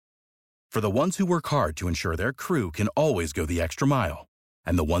For the ones who work hard to ensure their crew can always go the extra mile,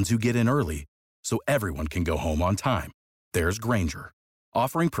 and the ones who get in early so everyone can go home on time, there's Grainger,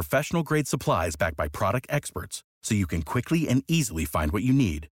 offering professional-grade supplies backed by product experts so you can quickly and easily find what you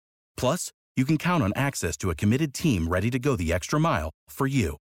need. Plus, you can count on access to a committed team ready to go the extra mile for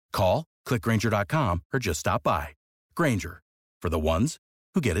you. Call, click Grainger.com, or just stop by. Grainger, for the ones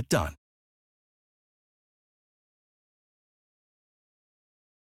who get it done.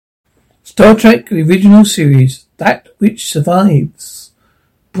 Star Trek, the original series, That Which Survives.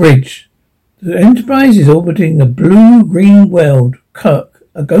 Bridge. The Enterprise is orbiting a blue-green world. Kirk,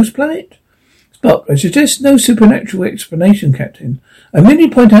 a ghost planet? Spock, I suggest no supernatural explanation, Captain. I merely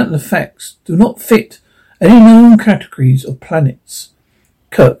point out the facts do not fit any known categories of planets.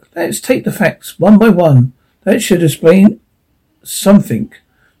 Kirk, let's take the facts one by one. That should explain something.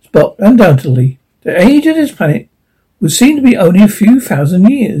 Spock, undoubtedly. The age of this planet would seem to be only a few thousand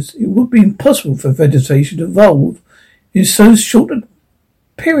years. It would be impossible for vegetation to evolve in so short a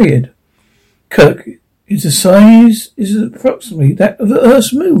period. Kirk, its size is approximately that of the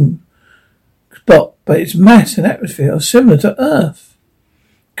Earth's moon. Spock, but its mass and atmosphere are similar to Earth.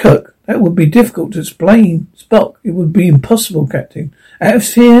 Kirk, that would be difficult to explain. Spock, it would be impossible, Captain.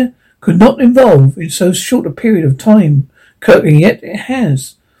 Atmosphere could not evolve in so short a period of time. Kirk, and yet it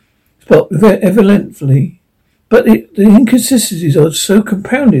has. Spock, evidently. But the inconsistencies are so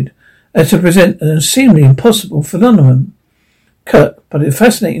compounded as to present an unseemly impossible phenomenon. Kirk, but a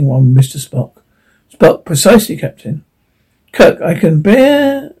fascinating one, Mr. Spock. Spock, precisely, Captain. Kirk,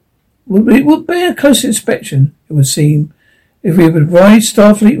 it would bear close inspection, it would seem, if we would provide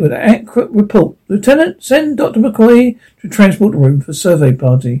Starfleet with an accurate report. Lieutenant, send Dr. McCoy to transport room for survey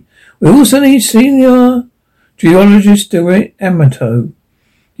party. We also need senior geologist Amato.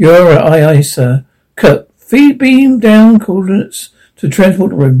 You're aye, sir. Kirk, feed beam down coordinates to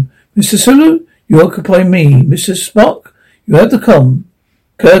transport room. Mr. Sulu, you occupy me. Mr. Spock, you have the comm.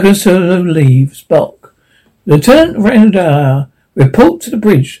 Kirk and Sulu leave. Spock. Lieutenant Randar, report to the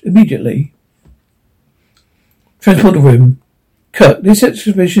bridge immediately. Transport room. Kirk, this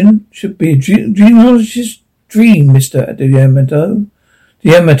exhibition should be a genealogist's dream, Mr. Yamato.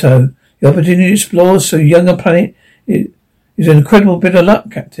 The opportunity to explore so young a planet is an incredible bit of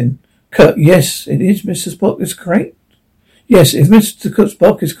luck, Captain. Kirk, yes, it is, Mr. Spock is correct. Yes, if Mr.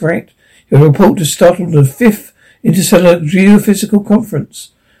 Spock is correct, he'll report to startle the 5th Interstellar Geophysical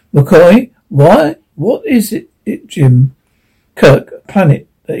Conference. McCoy, why? What is it, Jim? Kirk, a planet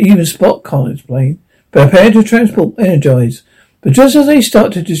that even Spock can't explain. Prepare to transport, energize. But just as they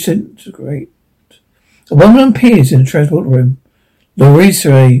start to disintegrate, a woman appears in the transport room.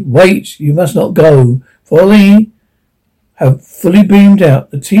 Louisa, wait, you must not go. Folly have fully beamed out.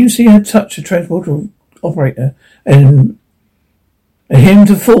 The team see her touch the transporter operator and him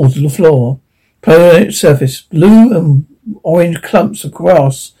to fall to the floor. Planet surface, blue and orange clumps of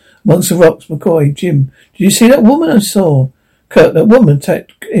grass amongst the rocks. McCoy, Jim, did you see that woman I saw? Kirk, that woman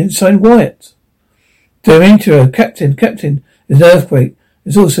tucked inside Wyatt. Demetrio, Captain, there's an earthquake.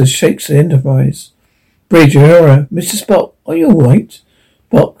 This also shakes the Enterprise. Bridge, Uhura, Mr. Spock, are you alright?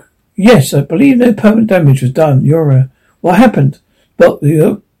 Spock, yes, I believe no permanent damage was done. Uhura, what happened? Spock,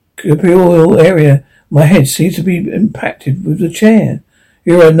 the ocular area of my head seems to be impacted with the chair.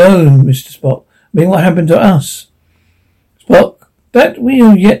 Uhura, no, Mr. Spock. I mean, what happened to us? Spock, that we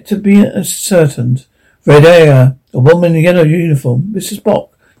are yet to be ascertained. Red air, a woman in a yellow uniform. Mr. Spock,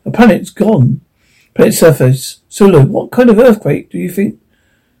 the planet's gone. Planet surface. Sulu, what kind of earthquake do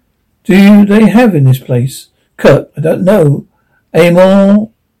they have in this place? Kirk, I don't know. Any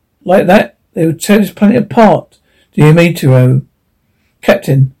more like that, they would tear this planet apart. Dimitro.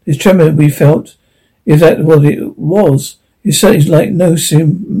 Captain, this tremor we felt, if that what it was, is certainly like no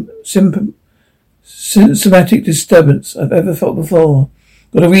systematic disturbance I've ever felt before.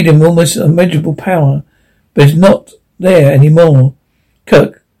 Got a reading almost unmeasurable power, but it's not there anymore.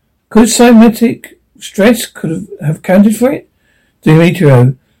 Kirk, could cymatic stress could have counted for it?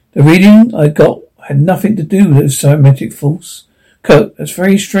 Dimitro, the reading I got had nothing to do with the cymatic force. Kirk, that's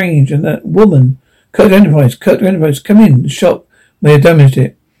very strange. And that woman, Kirk Enterprise, come in. The shock may have damaged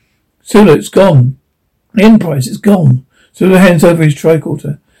it. Sulu, it's gone. The Enterprise is gone. Sulu hands over his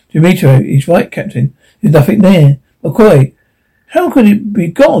tricorder. Dimitro, he's right, Captain. There's nothing there. McCoy, how could it be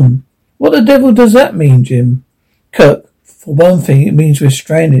gone? What the devil does that mean, Jim? Kirk, for one thing, it means we're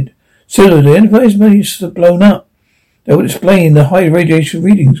stranded. Sulu, the Enterprise may have blown up. That would explain the high radiation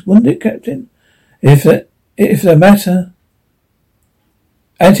readings, wouldn't it, Captain? If the matter,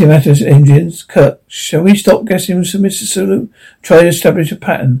 antimatter engines, Kirk, shall we stop guessing, Mr. Sulu? Try to establish a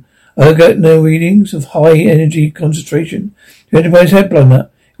pattern. I got no readings of high energy concentration. The Enterprise had blown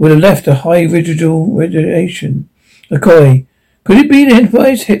up. It would have left a high radiation. McCoy, could it be the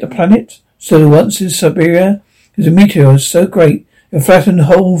Enterprise hit the planet? So once in Siberia, there's a meteor so great it flattened the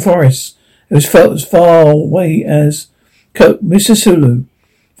whole forest. It was felt as far away as Mr. Sulu.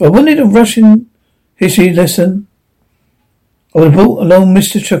 If I wanted a Russian history lesson, I would have brought along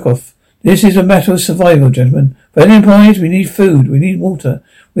Mr. Chekhov. This is a matter of survival, gentlemen. For the Enterprise, we need food, we need water,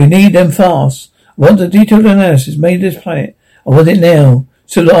 we need them fast. I want a detailed analysis made of this planet. I want it now.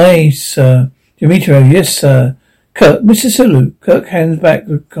 Sulu, aye, sir. Demetrio, yes, sir. Kirk, Mr. Sulu. Kirk hands back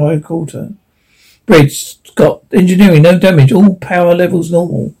the quarter. Bridge, Scott, engineering, no damage, all power levels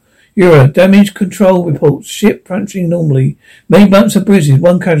normal. Euro, damage control reports, ship functioning normally. Made bumps and bruises,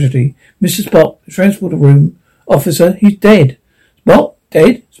 one casualty. Mr. Spock, the transporter room officer, he's dead. Spock,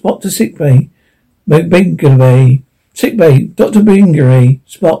 dead? Spock to sick bay. Bingeray. Sick bay, Dr. Bingeray.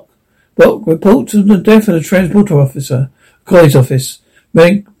 Spock, reports of the death of the transporter officer. McCoy's office.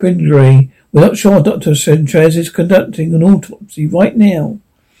 Bingeray, we're not sure Dr. Sanchez is conducting an autopsy right now.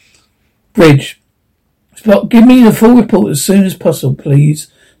 Bridge, Spock, give me the full report as soon as possible, please.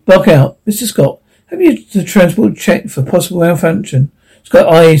 Spock out. Mr. Scott, have you the transport checked for possible malfunction?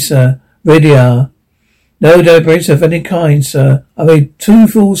 Scott, aye, sir. Radar. No debris of any kind, sir. I made 2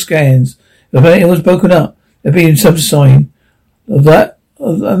 full scans. If the planet was broken up, there'd be some sign of that.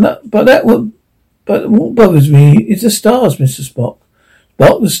 But what bothers me is the stars, Mr. Spock.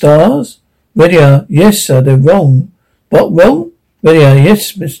 Spock, the stars? Radar, yes, sir, they're wrong. Spock, wrong? Radar,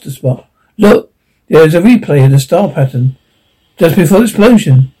 yes, Mr. Spock. Look, there's a replay of the star pattern just before the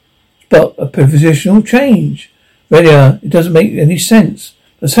explosion. Spock, a positional change. Radar, it doesn't make any sense.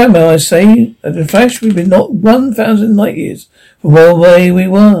 But somehow I say that in flash we've been not 1,000 light years from where we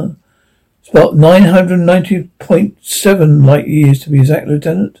were. Spock, 990.7 light years to be exact,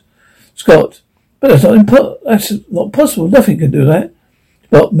 Lieutenant. Scott, but that's not possible. Nothing can do that.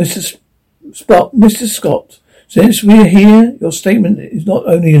 Spock, Mr. Scott, since we are here, your statement is not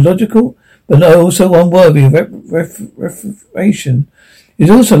only illogical, but also unworthy of refutation. It is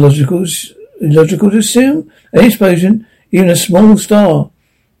also illogical to assume an explosion, even a small star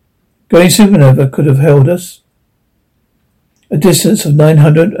going supernova, could have held us a distance of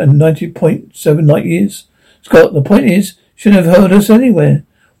 990.7 light years. Scott, the point is, shouldn't have held us anywhere.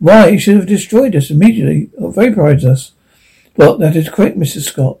 Why? It should have destroyed us immediately or vaporized us. Well, that is correct, Mr.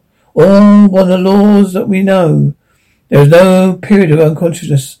 Scott. All one of the laws that we know. There is no period of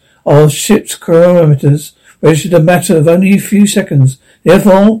unconsciousness. Our ship's chronometers registered a matter of only a few seconds.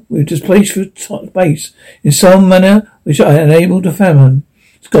 Therefore, we've displaced through space in some manner which I am unable to fathom.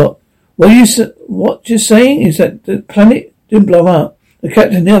 Scott, what you're saying is that the planet didn't blow up. The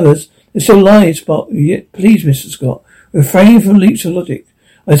captain and the others, they're still alive, Spock. Yet, please, Mr. Scott, refrain from leaps of logic.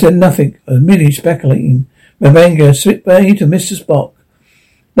 I said nothing. I was merely speculating. Mabanga, sick bay to Mr. Spock.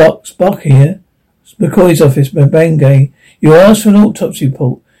 Spock here. McCoy's office, Mabanga. You asked for an autopsy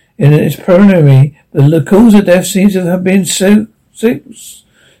report. In its preliminary, the cause of death seems to have been cellular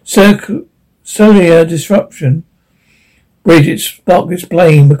disruption. Bridget, Spock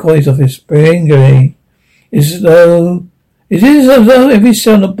explained. McCoy's office, Mabanga. It is as though every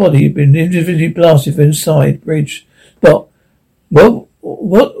cell in the body had been individually blasted from inside. Bridge, Spock. Well,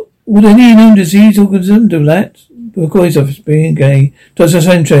 what would any immune disease organism do that? McCoy's office, being gay. Dr.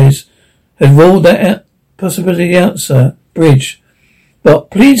 Sanchez has ruled that possibility out, sir. Bridge.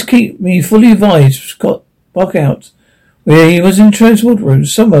 But please keep me fully advised. Scott, Spock out. Where he was in transport room,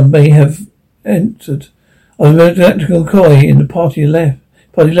 someone may have entered. I was electrical McCoy in the party left.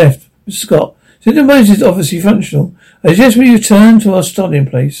 Mr. Scott. Since the motor is obviously functional, I suggest we return to our starting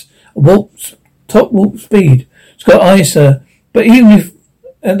place. Top warp speed. Scott, aye, sir. But even if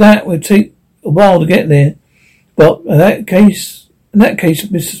at that would take a while to get there. But in that case,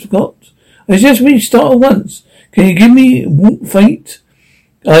 Mr. Scott, I suggest we start at once. Can you give me warp fate?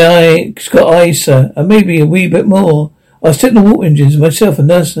 Aye, Scott, aye, sir, and maybe a wee bit more. I'll stick the warp engines myself and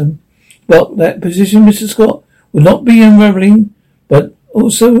nurse them. But that position, Mr. Scott, would not be unraveling, but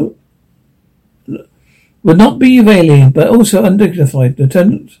also undignified.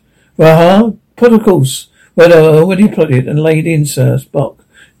 Lieutenant Raha, protocols were already plotted and laid in, sir. Spock.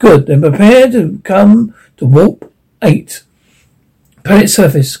 Good, then prepare to come to warp 8. Planet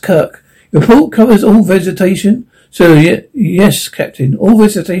surface, Kirk. Report covers all vegetation. So, yes, Captain, all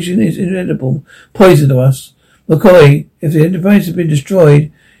vegetation is inedible, poison to us. McCoy, if the Enterprise has been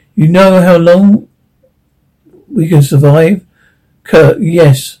destroyed, you know how long we can survive? Kirk,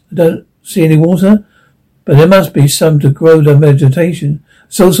 yes. I don't see any water, but there must be some to grow the vegetation.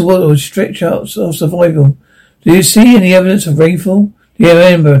 A source of water would stretch out our survival. Do you see any evidence of rainfall? The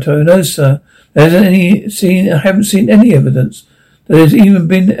Emperor, no, sir. I haven't seen any evidence. there's even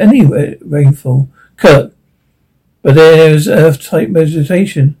been any rainfall. Kirk, but there's Earth-type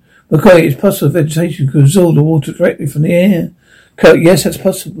vegetation. McCoy, it's possible vegetation could absorb the water directly from the air. Kirk, yes, that's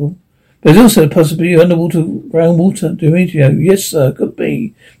possible. There's also the possibility of underwater groundwater. Demetrio, yes, sir, could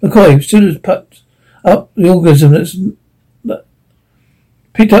be. McCoy, Sulu's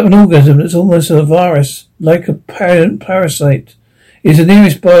picked up an organism that's almost a virus, like a parasite. It's the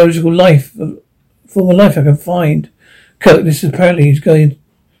nearest biological form of life I can find. Kirk, this apparently is going to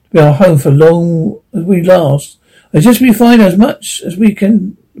be our home for long as we last. I just we find as much as we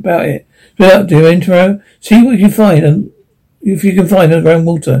can about it. Split up, dear Intero. See what you can find, and if you can find underground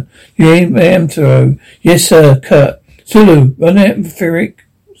water. Intero. Yes, sir. Kirk. Sulu, run atmospheric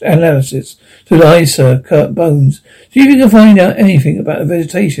analysis. Sulu, aye, sir. Kirk. Bones. See if you can find out anything about the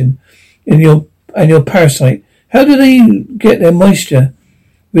vegetation in your parasite. How do they get their moisture?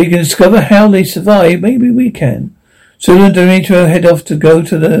 We can discover how they survive. Maybe we can. Sulu and Demetrio head off to do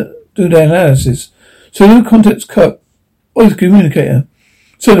the analysis. Sulu contacts Kirk with the communicator.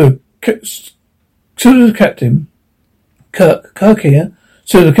 Sulu the captain. Kirk here.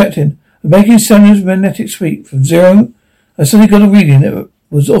 Sulu the captain. I'm making Samuel's magnetic sweep from 0. I suddenly got a reading that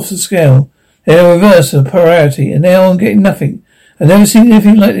was off the scale. They're a reverse of polarity, and now I'm getting nothing. I've never seen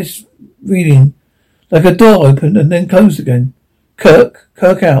anything like this reading. Like a door opened and then closed again. Kirk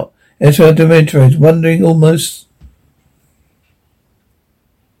out. Ezra Demetrius, wandering almost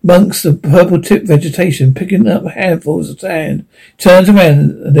amongst the purple-tipped vegetation, picking up handfuls of sand. Turns around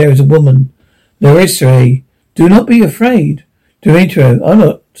and there is a woman. Larissa, do not be afraid. Demetrio, I'm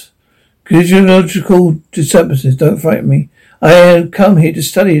not. Physiological disturbances don't frighten me. I have come here to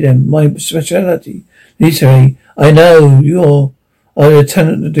study them, my speciality. Lisa, I know you're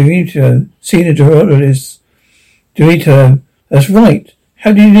Lieutenant Demetrio, Senior Geologist. Demetrio, that's right.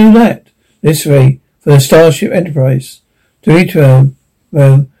 How do you know that? This way, for the Starship Enterprise. Demetrio,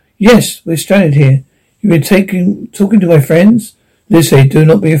 well, yes, we're stranded here. You've been talking to my friends? Lisa, do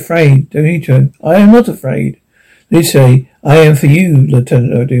not be afraid. Demetrio, I am not afraid. Lisa, I am for you,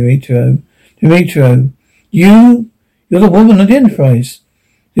 Lieutenant Demetrio. Demetrio, you're the woman of the Enterprise.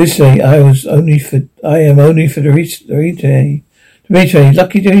 Lisa, I am only for Demetrio. Demetrio,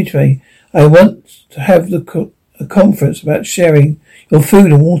 lucky Demetrio. I want to have a conference about sharing your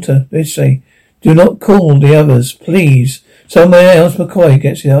food and water. Lisa, do not call the others, please. Somewhere else, McCoy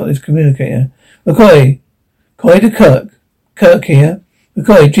gets out his communicator. McCoy to Kirk. Kirk here.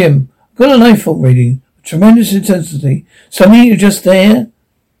 McCoy, Jim, I've got a nightfall reading. Tremendous intensity. Something you're just there?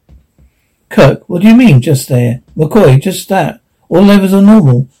 Kirk, what do you mean, just there? McCoy, just that. All levels are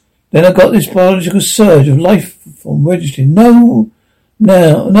normal. Then I got this biological surge of life form registering. Now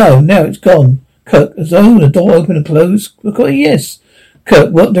it's gone. Kirk, as though the door opened and closed. McCoy, yes.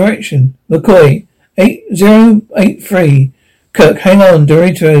 Kirk, what direction? McCoy, 8083. Kirk, hang on,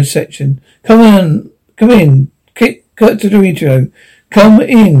 Dorito section. Come in. Kirk to Dorito. Come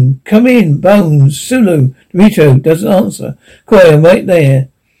in, Bones, Sulu. Dorito doesn't answer. McCoy, I'm right there.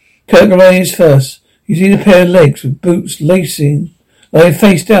 Kirk arrives first. You see the pair of legs with boots lying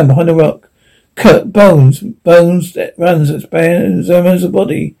face down behind a rock. Kirk, Bones that runs, examines the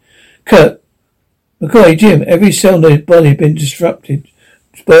body. Kirk, McCoy, Jim, every cell in his body been disrupted.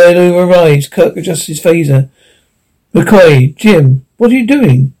 Spurred arrives. Kirk adjusts his phaser. McCoy, Jim, what are you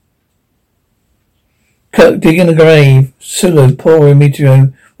doing? Kirk, digging a grave. Sulu, poor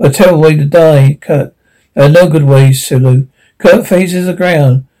Demetrio. What a terrible way to die. Kirk, there are no good ways, Sulu. Kirk faces the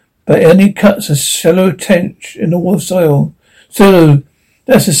ground, but only cuts a shallow trench in the soil. Sulu,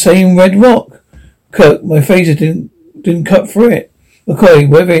 that's the same red rock. Kirk, my phaser didn't cut through it. McCoy,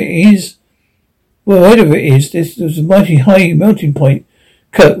 whether it is, this is a mighty high melting point.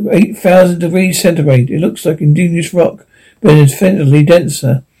 Kirk, 8,000 degrees centigrade. It looks like ingenious rock, but it's infinitely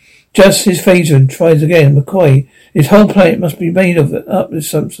denser. Just his phaser and tries again. McCoy, this whole planet must be made of this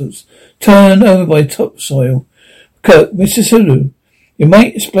substance, turned over by topsoil. Kirk, Mr. Sulu, you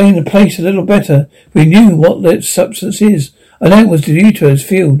might explain the place a little better if we knew what that substance is. I know it was Demetrio's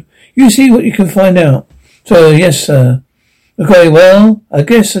field. You see what you can find out. So, yes, sir. McCoy, well, I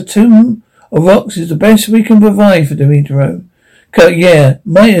guess a tomb of rocks is the best we can provide for Demetrio. Kirk, yeah,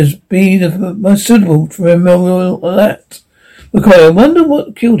 might as be the most suitable for a memorial of that. McCoy, I wonder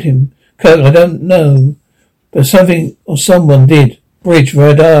what killed him. Kirk, I don't know, but something or someone did. Bridge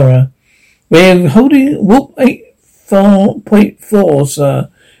Radara. We're holding warp 8.4, sir.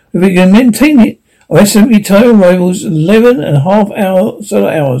 If we can maintain it, our estimate time arrivals 11.5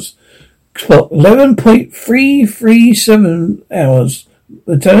 solar hours. Clock 11.337 hours.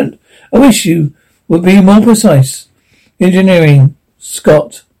 Lieutenant, I wish you would be more precise. Engineering,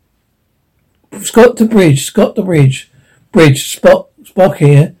 Scott the bridge. Bridge, Spock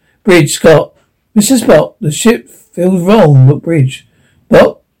here. Bridge, Scott. Mr. Spock, the ship feels wrong. Look, Bridge.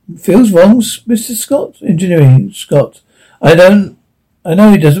 Spock, feels wrong, Mr. Scott? Engineering, Scott. I know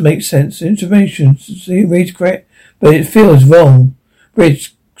it doesn't make sense. Information reads correct, but it feels wrong.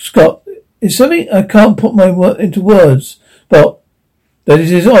 Bridge, Scott. It's something I can't put into words. Spock. That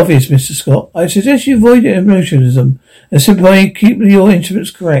it is obvious, Mr. Scott. I suggest you avoid emotionalism and simply keep your instruments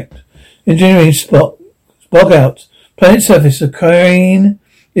correct. Engineering, Spock out. Planet surface, the crane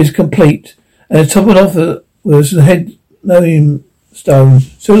is complete, and it's topped off with the head knowing stone.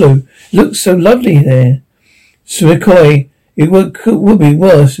 Sulu, looks so lovely there. So McCoy, it would be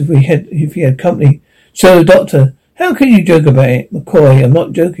worse if he had company. So, Doctor, how can you joke about it? McCoy, I'm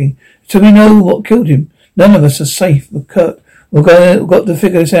not joking. So we know what killed him. None of us are safe. McCurk, we've got to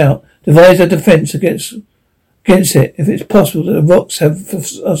figure this out. Devise a defense against it. If it's possible that the rocks have for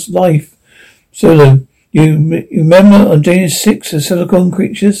us life. Sulu, you remember on Janus 6 the silicon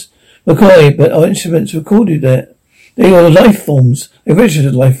creatures? McCoy, but our instruments recorded that. They are life forms. They're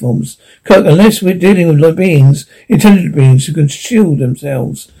registered life forms. Kirk, unless we're dealing with beings, intelligent beings who can shield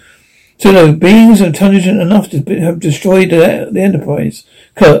themselves. Sulu, beings intelligent enough to have destroyed the Enterprise.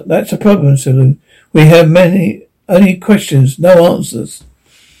 Kirk, that's a problem, Sulu. We have only questions, no answers.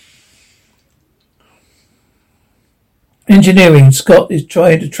 Engineering, Scott is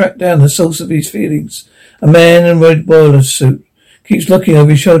trying to track down the source of these feelings. A man in a red boiler suit keeps looking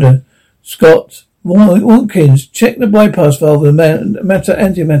over his shoulder. Scott, Watkins, check the bypass valve of the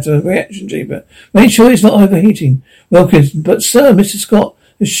antimatter reaction chamber. Make sure it's not overheating. Wilkins, but sir, Mr. Scott,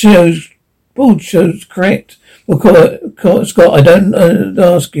 the board shows correct. Scott, I didn't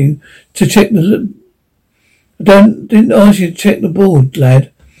ask you to check the board,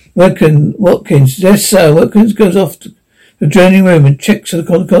 lad. Watkins, yes sir. Watkins goes off to the adjoining room and checks the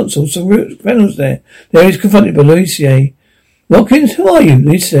console. Some panels there. There he's confronted by Lucier. Watkins, who are you?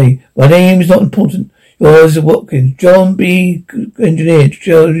 Lucier. My name is not important. Yours is Watkins. John B. Engineer,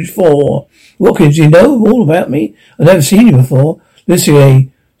 George 4. Watkins, you know all about me? I've never seen you before. Lucier,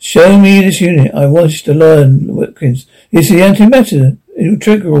 show me this unit. I want to learn, Watkins. It's the antimatter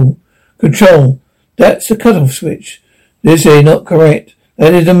integral control. That's the cutoff switch. Lucier, not correct.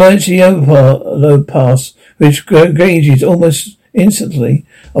 That is emergency overload pass, which gauges almost instantly.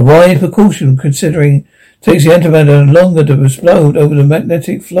 A wise precaution considering takes the antimatter longer to explode over the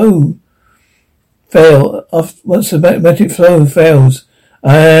magnetic flow. Once the magnetic flow fails,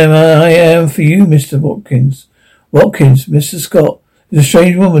 I am for you, Mr. Watkins. Watkins, Mr. Scott, is a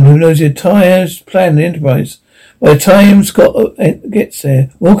strange woman who knows the entire plan of the Enterprise. By the time Scott gets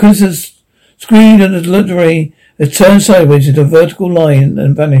there, Watkins has screamed at the delivery, has turned sideways into a vertical line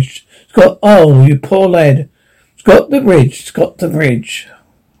and vanished. Scott, oh, you poor lad. Scott the bridge.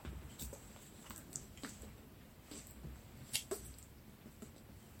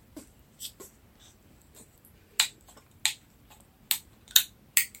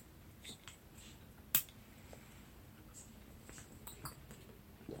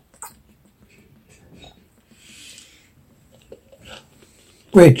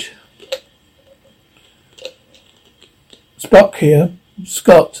 Bridge. Spock here.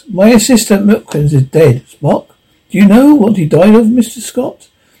 Scott, my assistant Milkins is dead. Spock, do you know what he died of, Mr. Scott?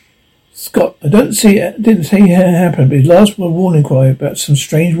 Scott, didn't see it happen, but his last warning cry about some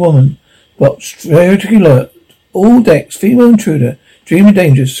strange woman. Spock, security alert. All decks, female intruder. Extremely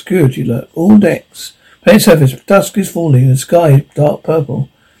dangerous, security alert. All decks. Planet surface, dusk is falling, and the sky is dark purple.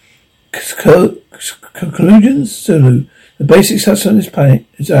 Conclusions, Sulu. The basic substance of this planet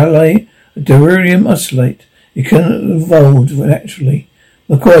is a delirium oscillate. It can evolve naturally.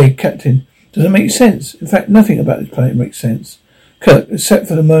 McCoy, Captain, doesn't make sense. In fact, nothing about this planet makes sense. Kirk, except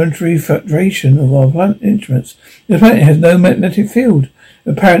for the momentary fluctuation of our planet instruments, the planet has no magnetic field.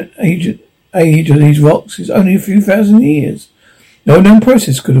 The apparent age of these rocks is only a few thousand years. No known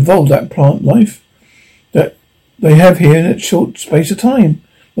process could evolve that plant life that they have here in a short space of time.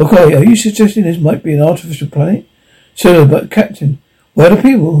 McCoy, are you suggesting this might be an artificial planet? Sir, but Captain, where are the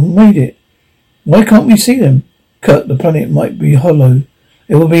people who made it? Why can't we see them? Kirk, the planet might be hollow.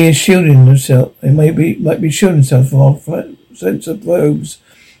 It will be shielding themselves. It might be shielding themselves from our sense of robes.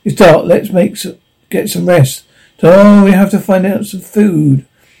 It's dark. Let's get some rest. So we have to find out some food.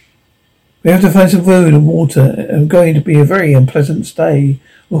 We have to find some food and water. It's going to be a very unpleasant stay.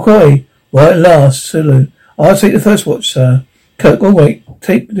 McCoy, well, at last, Sulu. I'll take the first watch, sir. Kirk, oh wait.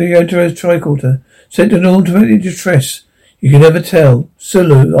 Take the tricorder. Set an automatic distress. You can never tell.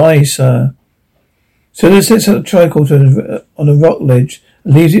 Sulu, aye, sir. Sulu sets up the tricorder on a rock ledge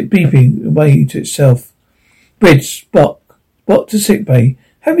and leaves it beeping away to itself. Bridge, Spock to sickbay.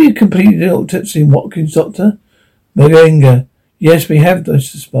 Have you completed the autopsy in Watkins, Doctor? Marenga. Yes, we have,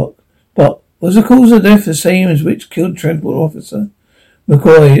 Mr. Spock. Spock. Was the cause of death the same as which killed transport officer?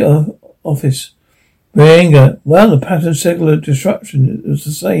 McCoy, office. Marenga. Well, the pattern of cellular disruption was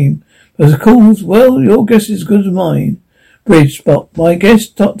the same. But the cause, well, your guess is as good as mine. Bridge. Spock. My guess,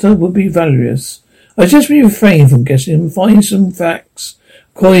 Doctor, would be valueless. I just refrain from guessing and find some facts.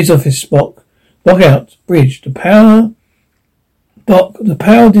 McCoy's office. Spock. Spock out. Bridge. The power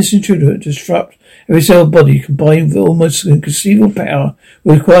of this intruder to disrupt every cell body combined with almost inconceivable power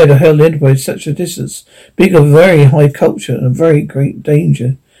required to hurl the Enterprise such a distance. Speak of very high culture and a very great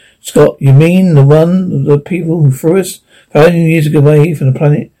danger. Scott, you mean the people who threw us 1,000 years away from the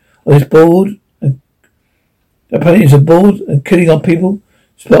planet on this board? The planet is aboard and killing our people?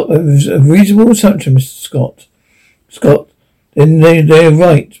 Spock, that was a reasonable assumption, Mr. Scott. Scott, then they're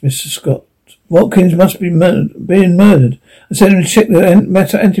right, Mr. Scott. Watkins must be being murdered. I sent him to check the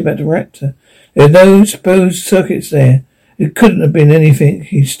antimatter reactor. There are no exposed circuits there. It couldn't have been anything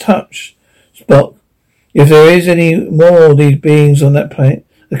he's touched. Spock, if there is any more of these beings on that planet,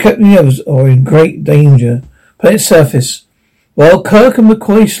 the captain and the others are in great danger. Planet surface. While Kirk and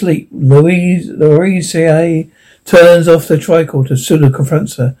McCoy sleep, Louise turns off the tricorder. Sulu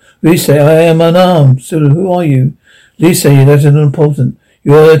confronts her. Louise, I am unarmed. Sulu, who are you? Louise, that is unimportant.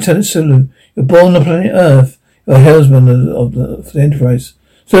 You are Lieutenant Sulu. You're born on the planet Earth. You're a helmsman of the Enterprise.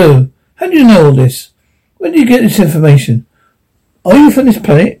 So, how do you know all this? Where did you get this information? Are you from this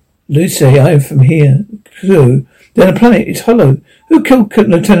planet? Lucy, I am from here. So, then the planet is hollow. Who killed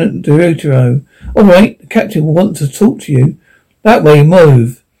Lieutenant Dorotero? All right, the captain will want to talk to you. That way,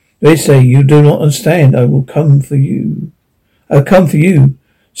 move. Lucy, you do not understand. I will come for you. I'll come for you.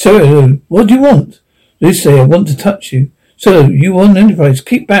 So, what do you want? Lucy, I want to touch you. So, you want Enterprise?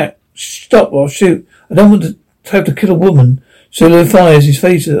 Keep back. Stop or shoot. I don't want to have to kill a woman. Sulu fires his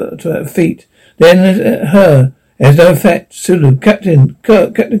face to her feet. Then at her. It has no effect. Sulu. Captain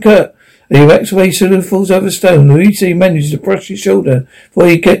Kirk. As he backs away, Sulu falls over a stone. Louise manages to brush his shoulder before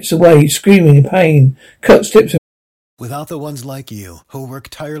he gets away, screaming in pain. Kirk slips. Without the ones like you, who work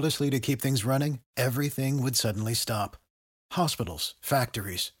tirelessly to keep things running, everything would suddenly stop. Hospitals,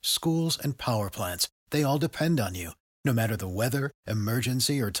 factories, schools, and power plants, they all depend on you. No matter the weather,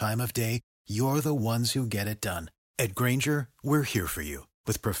 emergency, or time of day, you're the ones who get it done. At Grainger, we're here for you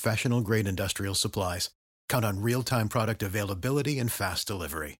with professional-grade industrial supplies. Count on real-time product availability and fast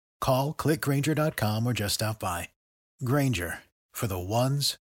delivery. Call, click Grainger.com, or just stop by. Grainger, for the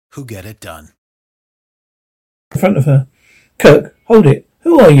ones who get it done. In front of her. Kirk, hold it.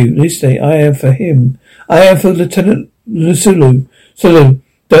 Who are you? Lucy, I am for him. I am for Lieutenant Sulu. Sulu,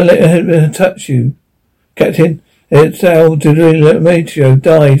 don't let her touch you. Captain, it's Al Demetrio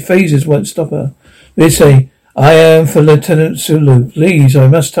died. Phasers won't stop her. Lucy, I am for Lieutenant Sulu. Please, I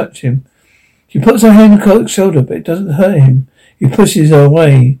must touch him. She puts her hand on Kirk's shoulder, but it doesn't hurt him. He pushes her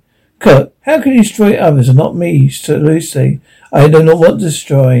away. Kirk, how can you destroy others and not me? Lucy, I do not want to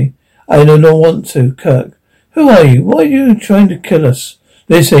destroy. I do not want to. Kirk, who are you? Why are you trying to kill us?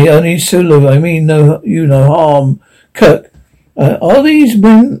 Lucy, only Sulu. I mean no harm. Kirk, are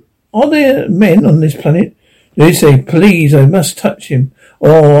there men on this planet? Lucy, please, I must touch him.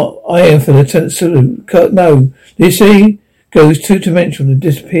 Or I am for Lieutenant Sulu. Kirk, no. Lucy goes two-dimensional and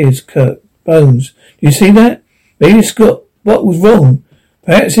disappears. Kirk, Bones. Do you see that? Maybe Scott, what was wrong?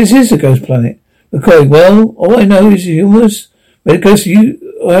 Perhaps this is the ghost planet. McCoy, well, all I know is humorous. When it goes to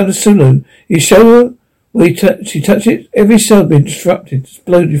you, or out of Sulu, you show her where she touched it. Every cell had been disrupted,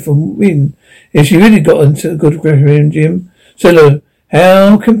 exploded from within. If she really got into a good grip, Jim. Sulu,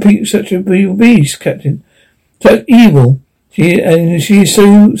 how can people such a beast, Captain? So evil. She is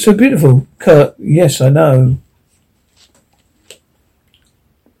so beautiful. Kirk, yes, I know.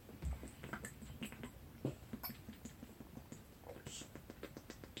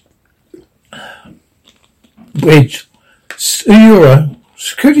 Bridge. Uhura.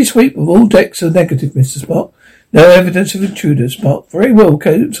 Security sweep of all decks are negative, Mr. Spock. No evidence of intruders, Spock. Very well,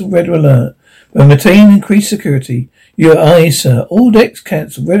 cancel red alert. But maintain increased security. Your eyes, sir. All decks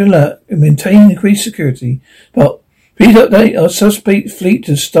cancel red alert and maintain increased security. Spock. Please update our suspect fleet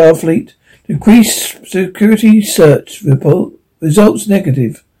to Starfleet. Increased security search report. Results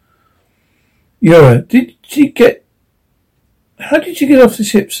negative. Uhura. How did she get off the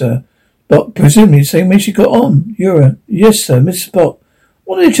ship, sir? Spock, presumably the same way she got on. Uhura. Yes, sir, Mr. Spock.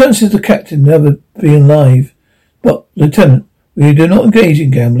 What are the chances of the captain never being alive? But, Lieutenant, we do not engage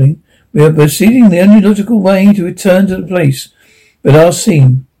in gambling. We are proceeding the only logical way to return to the place with our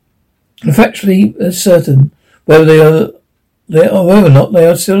scene. And factually certain whether or not they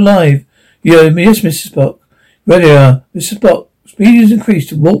are still alive. Yes, Mr. Spock. Ready are. Mr. Spock, speed is increased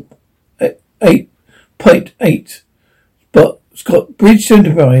to warp 8. 8.8. But Scott, Bridge to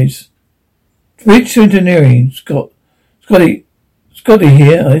Enterprise. Bridge to Engineering. Scotty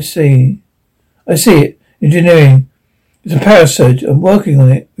here. I see it. Engineering. It's a power surge. I'm working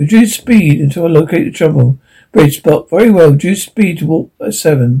on it. Reduce speed until I locate the trouble. Bridge spot. Very well. Reduce speed to warp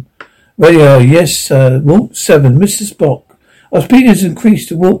 7. Radio. Yes, sir. Warp 7. Mr. Spock. Our speed has increased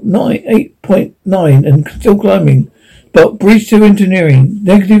to warp 8.9 and still climbing. But bridge to engineering.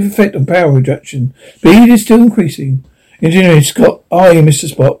 Negative effect on power reduction. Speed is still increasing. Engineering. Scott. Aye, Mr.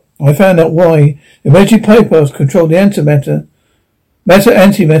 Spock. I found out why. Emergency bypass control the antimatter.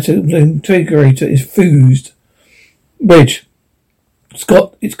 Antimatter integrator is fused. Bridge.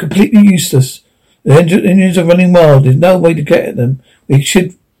 Scott, it's completely useless. The engines are running wild. There's no way to get at them. We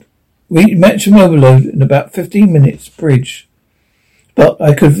maximum overload in about 15 minutes. Bridge. But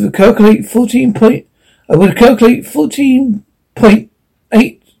I could calculate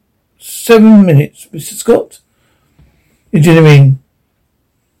 14.87 minutes, Mr. Scott. Engineering.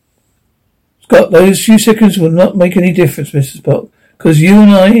 Scott, those few seconds will not make any difference, Mr. Spock, because you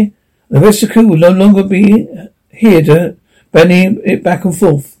and I, and the rest of the crew will no longer be here to bending it back and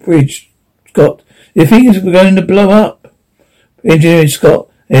forth. Bridge. Scott, the things are going to blow up. Engineering. Scott,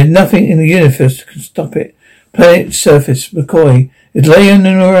 there's nothing in the universe that can stop it. Planet's surface. McCoy. It's layer of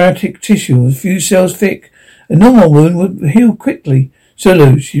neurotic tissue, a few cells thick. A normal wound would heal quickly.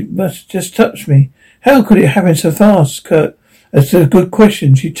 Sulu, she must just touch me. How could it happen so fast, Kurt? That's a good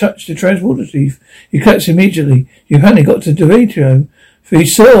question. She touched the transporter chief. He cuts immediately. You hadn't got to the radio, for he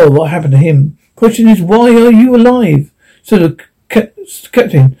saw what happened to him. Question is, why are you alive? Sulu,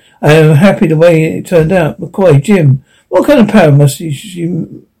 Captain, I am happy the way it turned out. McCoy, Jim, what kind of power must she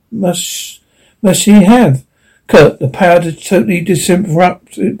have? Kurt, the power to totally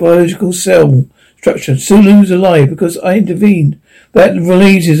disrupt biological cell structure. Sulu's alive because I intervened. That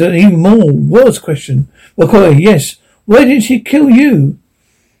releases an even more worse question. McCoy, yes. Why didn't she kill you?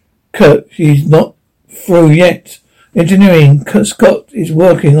 Kurt, she's not through yet. Engineering. Scott is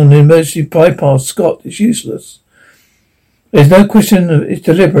working on the emergency bypass. Scott is useless. There's no question it's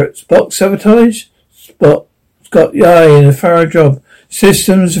deliberate. Spock sabotage? Scott, aye, a thorough job.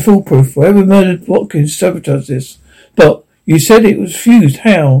 Systems are foolproof. Whoever murdered Watkins sabotaged this. But you said it was fused.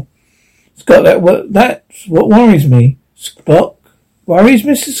 How? Scott, that's what worries me. Spock? Worries,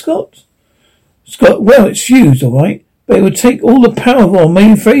 Mr. Scott? Scott, well, it's fused, all right. But it would take all the power of our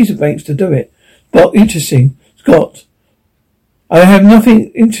main phaser banks to do it. Spock, interesting. Scott, I have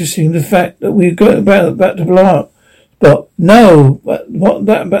nothing interesting in the fact that we're about to blow up. But no, but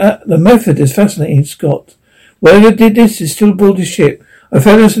the method is fascinating, Scott. Whoever did this is still aboard the ship. I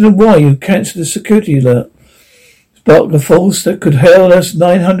fail to know why you cancelled the security alert. Spock, the force that could hail us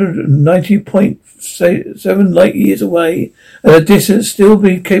 990.7 light years away at a distance still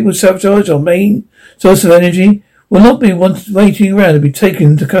be capable of sabotage our main source of energy will not be waiting around to be taken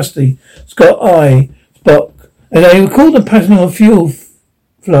into custody. Scott, aye. Spock, and I recall the pattern of fuel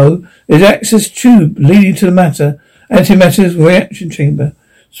flow is access tube leading to the antimatter reaction chamber.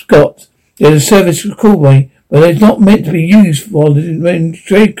 Scott, there's a service causeway, but it's not meant to be used while the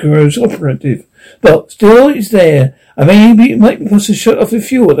Draco is operative. But still it's there. I mean, it might be possible to shut off the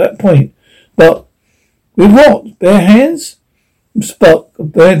fuel at that point. But with what? Bare hands? Spock, a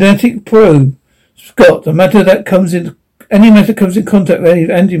magnetic probe. Scott, any matter comes in contact with any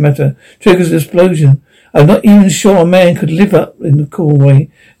antimatter triggers an explosion. I'm not even sure a man could live up in the causeway.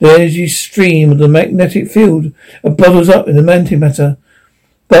 The energy stream of the magnetic field bottles up in the antimatter.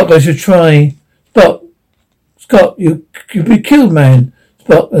 But I should try. Spock, Scott, you could be killed, man.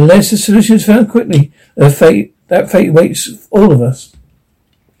 Spock, unless the solution is found quickly, that fate waits all of us.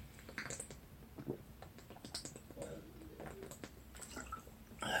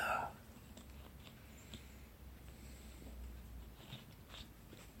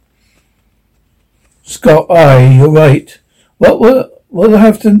 Scott, aye, you're right. What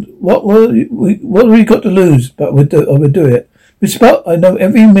have we got to lose? But we'll do it. Miss Spock, I know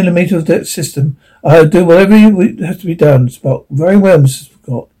every millimeter of that system. I'll do whatever has to be done, Spock. Very well, Mrs.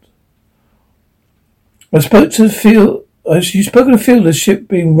 Scott. You spoke to the field of the ship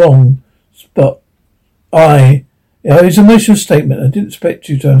being wrong, Spock. Aye. Yeah, it was an emotional statement. I didn't expect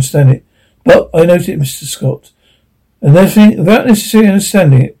you to understand it. But I noted it, Mr. Scott. And nothing, without necessarily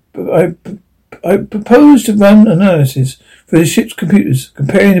understanding it, I propose to run analysis for the ship's computers,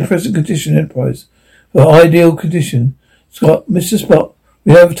 comparing the present condition Enterprise for ideal condition. Scott, Mr. Spock,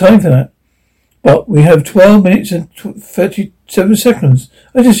 we have time for that. But we have 12 minutes and 37 seconds.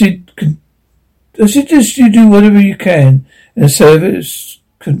 I suggest you do whatever you can in a service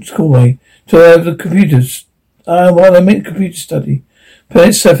way to have the computers while I make computer study.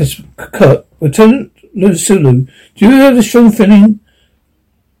 Planet surface cut. Lieutenant Sulu, do you have a strong feeling?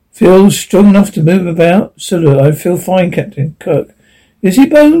 Feel strong enough to move about? Sulu, I feel fine, Captain. Kirk, is he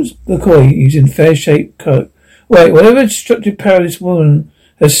Bones? McCoy, he's in fair shape. Kirk, wait, whatever destructive power this woman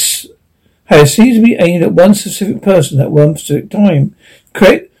has seems to be aimed at one specific person at one specific time.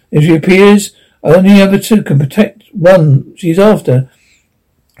 Correct? If she appears, only the other two can protect one she's after,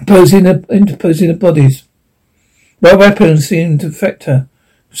 interposing the bodies. No weapons seem to affect her.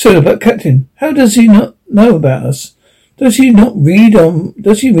 So, but Captain, how does he not know about us? Does he read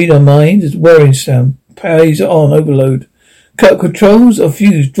our minds? It's worrying sound. Powers are on overload. Kirk, controls of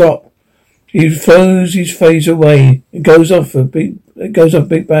fuse drop. He throws his phase away. It goes off big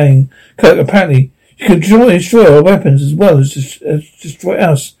bang. Kirk, apparently, you can destroy our weapons as well as destroy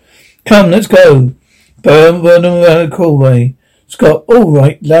us. Come, let's go. Burn them around the causeway. Scott, all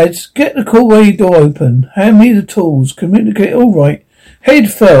right, lads, get the causeway door open. Hand me the tools. Communicate, all right.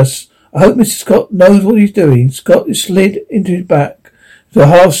 Head first. I hope Mr. Scott knows what he's doing. Scott is slid into his back. The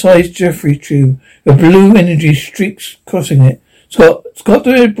half-sized Jeffrey tube, with blue energy streaks crossing it. Scott to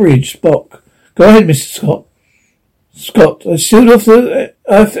the bridge. Spock. Go ahead, Mr. Scott. Scott, I sealed off the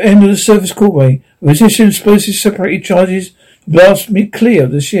end of the surface causeway. Resisting explosive separated charges blast me clear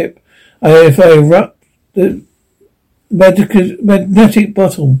of the ship. If I erupt the magnetic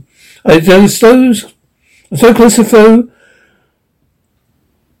bottle, I go so close to foe.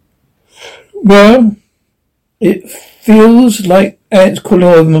 Well, it feels like ants crawling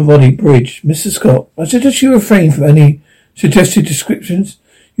over my body. Bridge. Mr. Scott, I suggest you refrain from any suggested descriptions.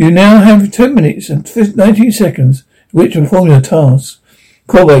 You now have 10 minutes and 19 seconds in which to perform your task.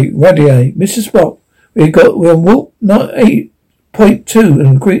 Causeway, radiate. Mr. Spock, we're on warp not 8.2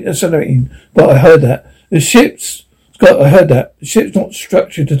 and accelerating. But I heard that. Scott, I heard that. The ship's not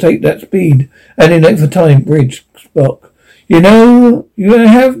structured to take that speed. Any length of time. Bridge. Spock. You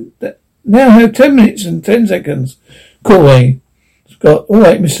now have 10 minutes and 10 seconds. Causeway. Scott, all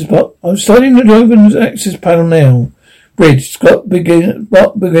right, Mr. Spock. I'm starting to open the access panel now. Bridge. Spock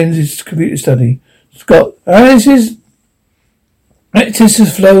begins his computer study. Scott, access the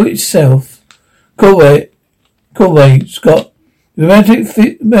flow itself. Causeway. Scott, the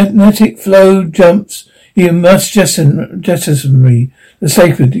magnetic flow jumps. You must jettison me. The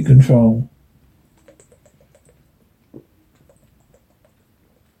safety control.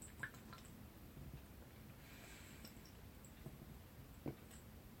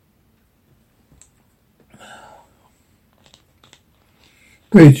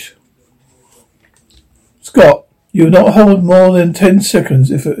 Bridge. Scott, you will not hold more than 10 seconds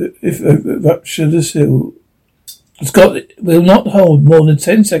if a rupture the seal. Scott will not hold more than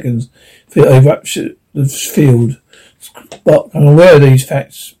 10 seconds if a rupture the field. Spock, I'm aware of these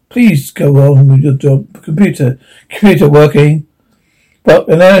facts. Please go on with your job. Computer working. Spock,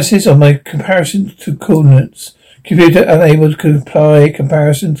 analysis of my comparison to coordinates. Computer unable to apply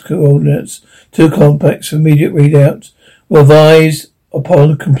comparison to coordinates too complex for immediate readouts. Revise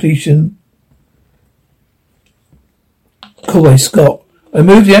upon completion. Causeway. Scott, I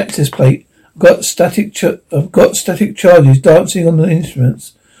moved the access plate. I've got static charges dancing on the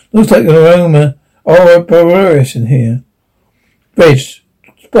instruments. Looks like an Ouroboros in here. Bridge.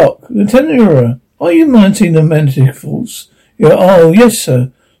 Spock, Lieutenant Uhura, are you monitoring the magnetic force? Oh, yes,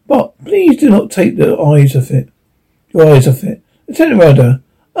 sir. Spock, please do not take your eyes off it. Lieutenant Rudder,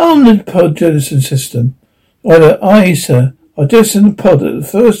 arm the pod jettison system. Rudder, aye, sir. I'll jettison the pod at the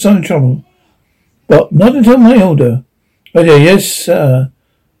first sign of trouble. But not until my order. Rudder, yes, sir.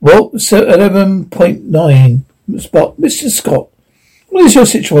 Well, 11.9. Spock, Mr. Scott, what is your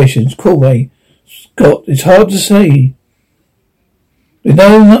situation? Causeway. Scott, it's hard to say.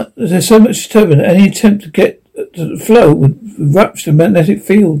 There's so much disturbance. Any attempt to get to the flow would rupture the magnetic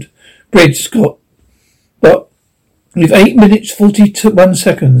field. Bridge. Scott, but with 8 minutes 41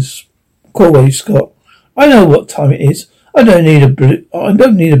 seconds. Causeway. Scott, I know what time it is. I don't need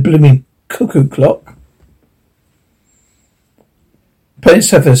a blooming cuckoo clock. Planet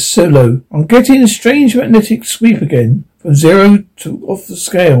surface, Solo. I'm getting a strange magnetic sweep again, from 0 to off the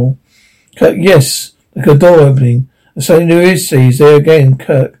scale. Kirk, yes, like a door opening. And suddenly Lewis sees there again.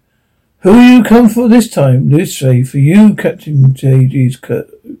 Kirk, who you come for this time? Lewis say, for you, Captain J.G.'s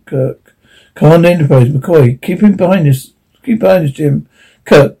Kirk. Commander Enterprise, McCoy, keep behind us, Jim.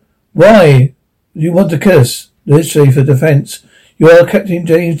 Kirk, why do you want to kill us? Lewis say, for defense. You are Captain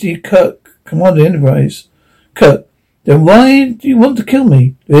James D. Kirk, Commander Enterprise. Kirk, then why do you want to kill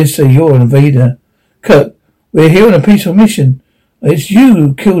me? Lewis say, you're an invader. Kirk, we're here on a peaceful mission. It's you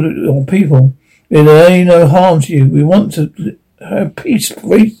who killed all people. There's ain't no harm to you. We want to have peace.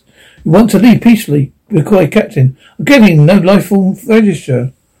 We want to leave peacefully. McCoy, Captain, I'm getting no life form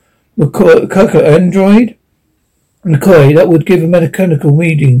register. McCoy, Android? McCoy, that would give a mechanical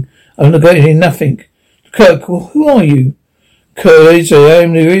reading. I'm negating nothing. Kirk, well, who are you? Kirk, I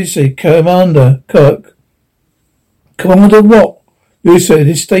am the Commander. Kirk. Commander what? This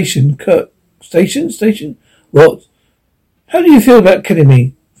station. Kirk. Station? What? How do you feel about killing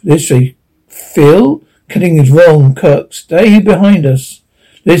me? Feel? Killing is wrong, Kirk. Stay behind us.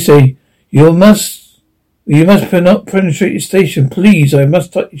 You must not penetrate the station. Please, I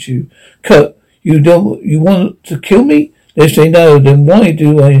must touch you. Kirk, you want to kill me? No, then why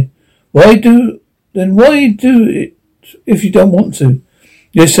do it if you don't want to?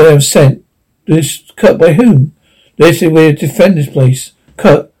 I am sent. Kirk, by whom? We're to defend this place.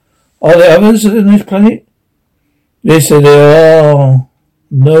 Kirk, are there others on this planet? There are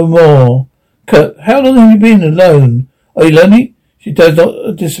no more. Kirk, how long have you been alone? Are you lonely? She does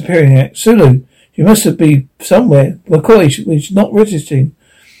not disappearing act. Sulu, she must be somewhere. McCoy, she's not registering.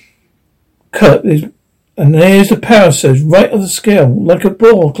 Kirk, and there's the power surge right off the scale, like a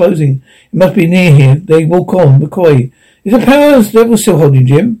ball closing. It must be near here. They walk on. McCoy, is the power level still holding,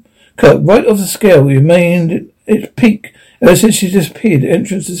 Jim? Kirk, right off the scale. It remained at its peak ever since she disappeared. The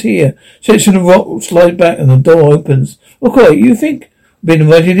entrance is here. Section of rock slides back and the door opens. McCoy, you think we've been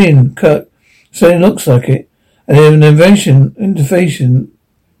invited in? Kirk, so it looks like it. And an invitation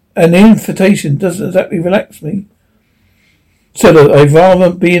doesn't exactly relax me. So look, I'd rather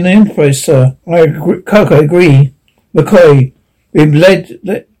be in the Enterprise, sir. Kirk, I agree. McCoy, we've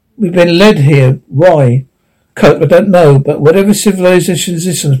been led here. Why? Kirk, I don't know, but whatever civilization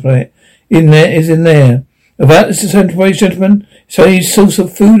exists on this planet is in there. About this Enterprise, gentlemen, so his source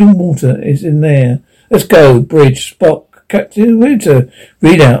of food and water is in there. Let's go, Bridge, Spock, Captain Winter,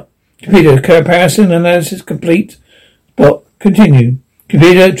 read out. Computer, comparison analysis complete. Spock, continue.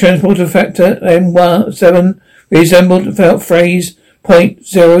 Computer, transporter factor, M17, reassembled without phrase,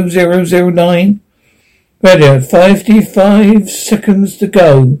 0.0009. Radio, 55 seconds to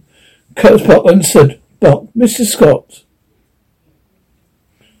go. Spock answered. Spock, Mr. Scott.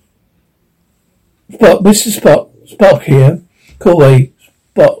 Spock, Mr. Spock here. Callaway,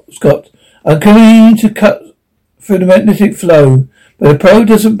 Scott. I'm coming to cut through the magnetic flow, but the probe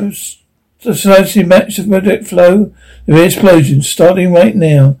doesn't precisely match the magnetic flow. There is explosion starting right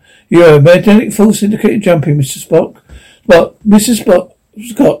now. You're a magnetic force indicated jumping, Mr. Spock. Spock, Mr.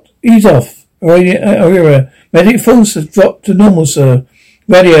 Scott, ease off. Magnetic force has dropped to normal, sir.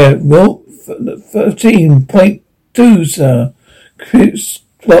 Radio, 13.2, sir.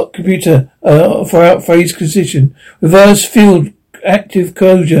 Spock, computer, for outphase position. Reverse field active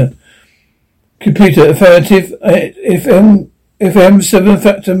closure. Computer, affirmative. If M7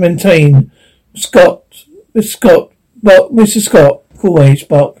 factor maintained. Scott, Mr. Scott, Mr. Scott, Callaway,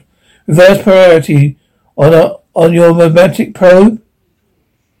 Spock. Reverse polarity on your magnetic probe.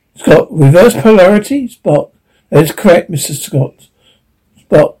 Scott, reverse polarity? Spock. That is correct, Mr. Scott.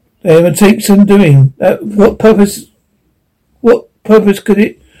 Spock, it takes some doing. What purpose could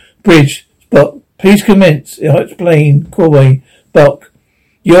it? Bridge, Spock, please commence. I'll explain. Callaway, Spock.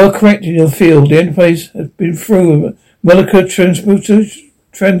 You are correct in your field. The Enterprise has been through a molecular transporter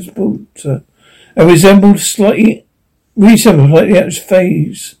and resembled slightly out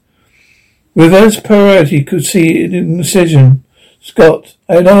phase. Reverse polarity could see it in precision. Scott,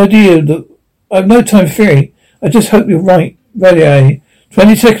 I have no idea that I have no time theory. I just hope you're right. Radio,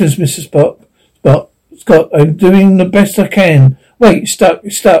 20 seconds, Mr. Spock. Scott, I'm doing the best I can. Wait, stuck.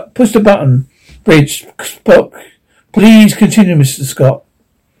 Push the button. Bridge, Spock. Please continue, Mr. Scott.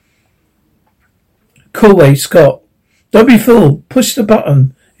 Callaway, Scott. Don't be fooled. Push the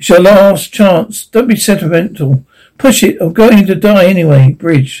button. It's your last chance. Don't be sentimental. Push it. I'm going to die anyway.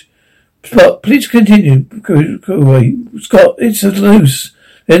 Bridge. Spock, please continue. Callaway. Scott, it's loose.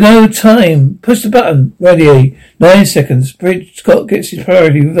 There's no time. Push the button. Radio. 9 seconds. Bridge. Scott gets his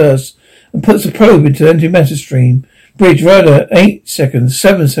priority reversed and puts the probe into the antimatter stream. Bridge. Radar. 8 seconds.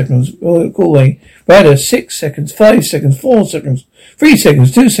 7 seconds. Callaway. Radar. 6 seconds. 5 seconds. 4 seconds. 3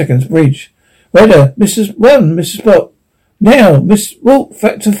 seconds. 2 seconds. Bridge. Radar. Mr. Spock. Now.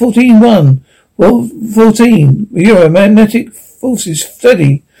 Factor 14-1. 14. Magnetic forces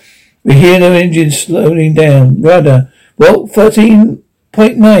steady. We hear the engine slowing down. Radar.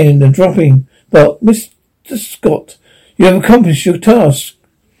 13.9 and dropping. But, Mr. Scott, you have accomplished your task.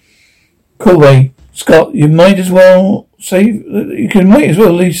 Callaway. Scott, you might as well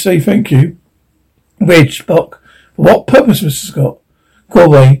at least say thank you. Bridge. Spock. For what purpose, Mr. Scott?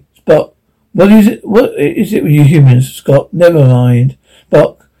 Callaway. Spock. What is it with you humans, Scott? Never mind.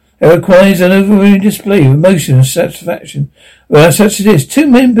 Spock. It requires an overwhelming display of emotion and satisfaction. Well, such as this, 2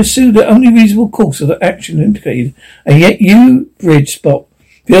 men pursue the only reasonable course of the action indicated, and yet you, Bridge, Spock,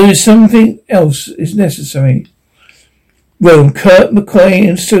 Feel something else is necessary. Room. Kurt, McCoy,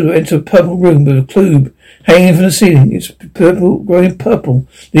 and Sulu enter a purple room with a tube hanging from the ceiling. It's purple, growing purple.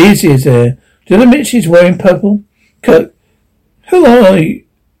 Lizzie is there. Do you admit she's wearing purple? Kurt, who are you?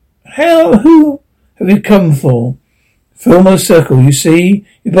 Who have you come for? Film a circle, you see?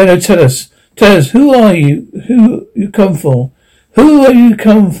 You better tell us. Tell us, who are you? Who you come for? Who are you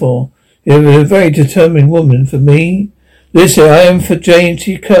come for? You're a very determined woman. For me? Lizzie, I am for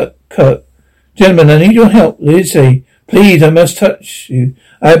J&T Kurt. Gentlemen, I need your help. Lizzie, please, I must touch you.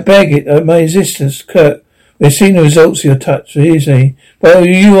 I beg it, my existence, Kirk. We've seen the results of your touch, Lizzie. Well,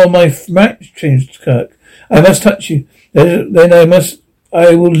 you are my match, Kirk. I must touch you. Then I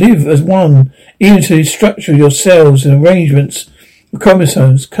will live as one, even to the structure of your cells and arrangements of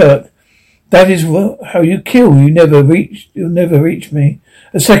chromosomes, Kirk. That is how you kill. You'll never reach me.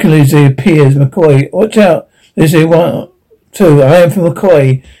 A second, Lizzie appears. McCoy, watch out. Lizzie, 1, 2. I am from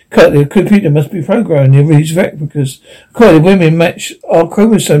McCoy. Kirk, the computer must be programmed in these replicas. McCoy, the women match our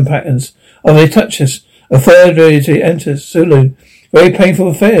chromosome patterns. Oh, they touch us. A third Lizzie enters. Sulu, very painful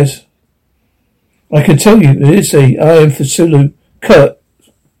affairs. I can tell you, Lizzie, I am for Sulu. Kurt,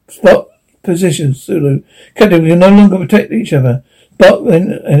 spot position, Sulu. Captain, we can no longer protect each other. Spot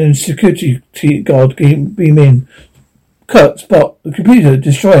and security guard beam in. Kurt, spot. The computer,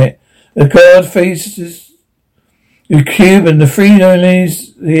 destroy it. The guard faces the cube and the three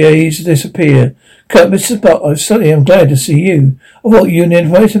liaisons disappear. Kurt, Mr. Spot, I'm glad to see you. I thought you and the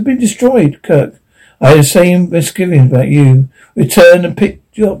Enterprise have been destroyed, Kirk. I had the same misgivings about you. Return and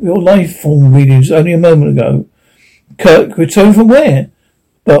picked up your life form readings only a moment ago. Kirk, return from where?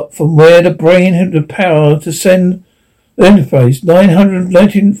 But from where the brain had the power to send the Enterprise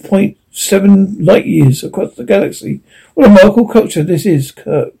 919.7 light years across the galaxy. What a remarkable culture this is,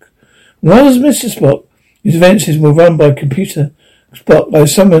 Kirk. Was Mr. Spock? His advances were run by a computer. Spock, I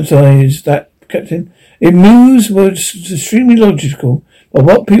summarized that, Captain. Its moves were extremely logical, but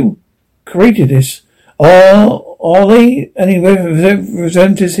what people created this? Are they any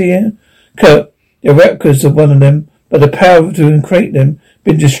representatives here? Kirk, the replicas of one of them, but the power to create them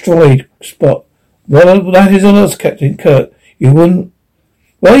been destroyed. Spock. Well, that is on us, Captain. Kirk, you wouldn't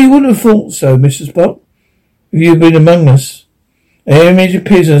have thought so, Mr. Spock, if you had been among us. An image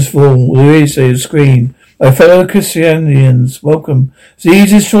appears on the wall. There is a screen. My fellow Christianians, welcome.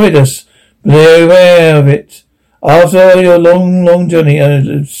 Z's destroyed us, but they're aware of it. After your long journey,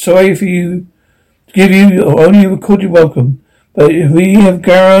 I'm sorry for you to give you only a recorded welcome, but if we have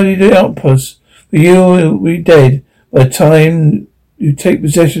guarded the outpost, for you will be dead by the time you take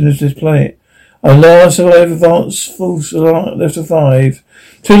possession of this planet. Our last survivor advanced force left of 5.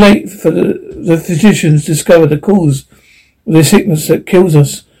 Too late for the physicians discovered the cause of the sickness that kills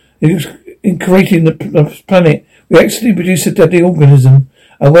us. In creating the planet, we accidentally produced a deadly organism,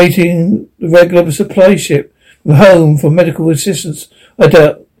 awaiting the regular supply ship from home for medical assistance. I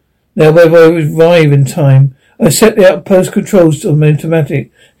doubt now whether I would arrive in time. I set the outpost controls to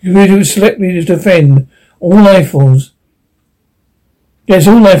automatic. The computer would select me to defend all life forms. Yes,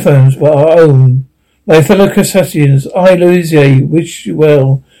 all life forms but our own. My fellow Cardassians, I, Louisier, wish you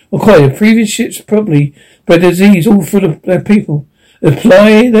well. Okay, the previous ships probably spread disease all full of their people. The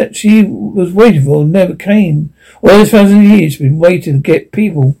supply that she was waiting for never came. All those 1,000 years been waiting to get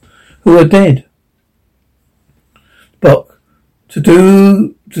people who are dead. Spock, to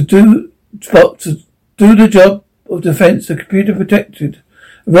do the job of defense, the computer protected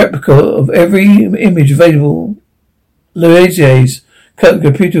a replica of every image available. Louisier's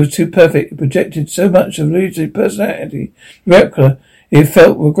computer was too perfect. It projected so much of Louisier's personality. The replica, it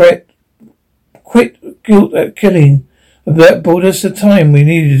felt regret, quit guilt at killing. But that brought us the time we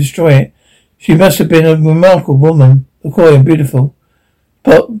needed to destroy it. She must have been a remarkable woman, McCoy, and beautiful.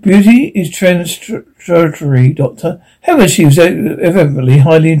 But beauty is transitory, Doctor. However, she was evidently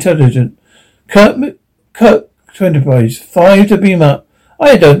highly intelligent. Kirk to Enterprise. 5 to beam up.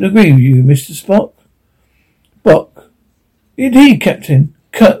 I don't agree with you, Mr. Spock. Spock. Indeed, Captain.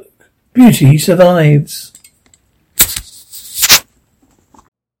 Kirk. Beauty survives.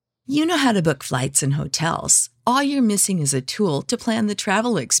 You know how to book flights and hotels. All you're missing is a tool to plan the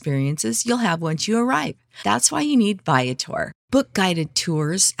travel experiences you'll have once you arrive. That's why you need Viator. Book guided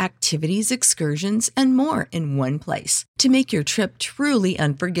tours, activities, excursions, and more in one place to make your trip truly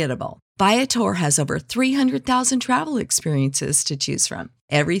unforgettable. Viator has over 300,000 travel experiences to choose from.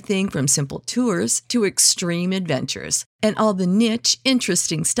 Everything from simple tours to extreme adventures, and all the niche,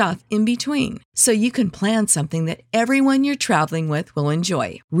 interesting stuff in between. So you can plan something that everyone you're traveling with will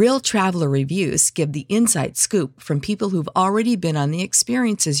enjoy. Real traveler reviews give the inside scoop from people who've already been on the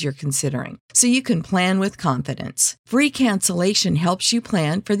experiences you're considering. So you can plan with confidence. Free cancellation helps you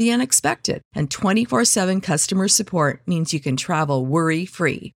plan for the unexpected. And 24/7 customer support means you can travel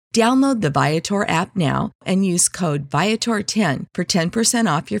worry-free. Download the Viator app now and use code Viator10 for 10%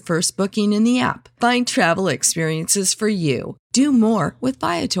 off your first booking in the app. Find travel experiences for you. Do more with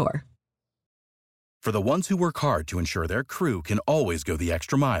Viator. For the ones who work hard to ensure their crew can always go the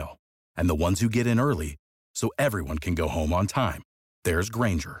extra mile, and the ones who get in early so everyone can go home on time, there's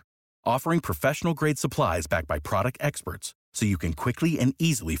Grainger, offering professional-grade supplies backed by product experts so you can quickly and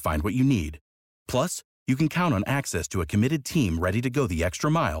easily find what you need. Plus, you can count on access to a committed team ready to go the extra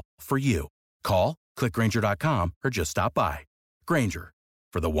mile for you. Call, click Grainger.com, or just stop by. Grainger,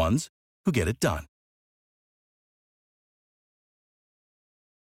 for the ones who get it done.